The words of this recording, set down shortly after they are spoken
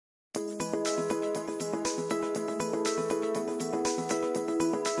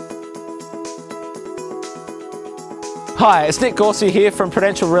Hi, it's Nick Gorsey here from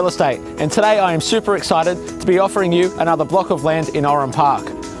Prudential Real Estate, and today I am super excited to be offering you another block of land in Oran Park.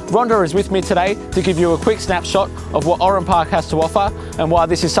 Rhonda is with me today to give you a quick snapshot of what Oran Park has to offer and why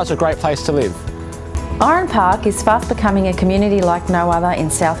this is such a great place to live. Oran Park is fast becoming a community like no other in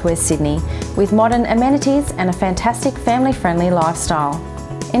southwest Sydney, with modern amenities and a fantastic family-friendly lifestyle.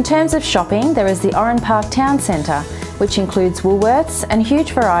 In terms of shopping, there is the Oran Park Town Centre, which includes Woolworths and a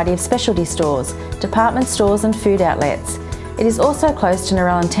huge variety of specialty stores, department stores and food outlets. It is also close to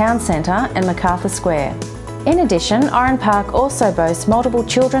Oran Town Centre and MacArthur Square. In addition, Oran Park also boasts multiple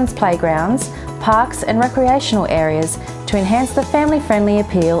children's playgrounds, parks and recreational areas to enhance the family-friendly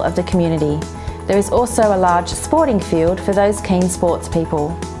appeal of the community. There is also a large sporting field for those keen sports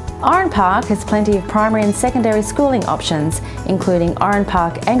people. Oran Park has plenty of primary and secondary schooling options, including Oran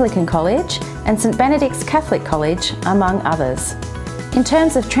Park Anglican College and St Benedict's Catholic College, among others. In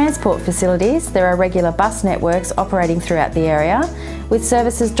terms of transport facilities, there are regular bus networks operating throughout the area, with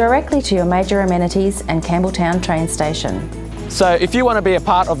services directly to your major amenities and Campbelltown train station. So if you want to be a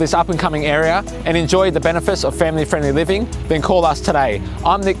part of this up and coming area and enjoy the benefits of family-friendly living, then call us today.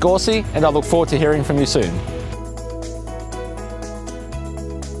 I'm Nick Gorsey and I look forward to hearing from you soon.